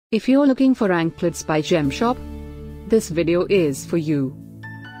If you're looking for anklets by Gemshop, this video is for you.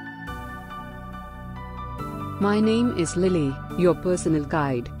 My name is Lily, your personal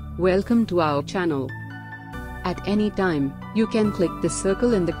guide. Welcome to our channel. At any time, you can click the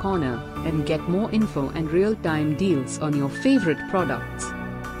circle in the corner and get more info and real-time deals on your favorite products.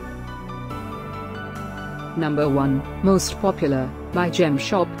 Number 1, Most Popular, by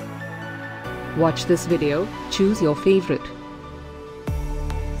Gemshop. Watch this video, choose your favorite.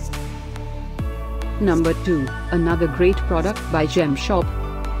 Number 2, another great product by Gemshop.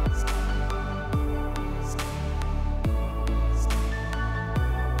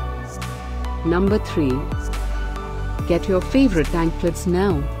 Number 3. Get your favorite anklets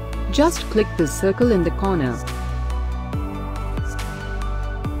now. Just click the circle in the corner.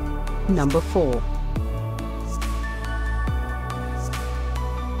 Number 4.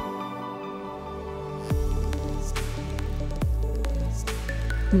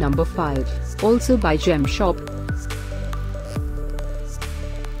 Number 5, also by Gemshop.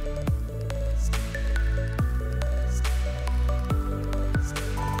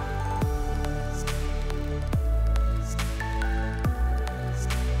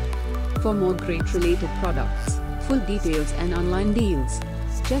 For more great related products, full details and online deals,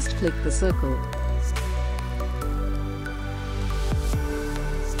 just click the circle.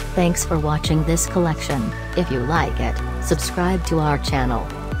 Thanks for watching this collection. If you like it, subscribe to our channel.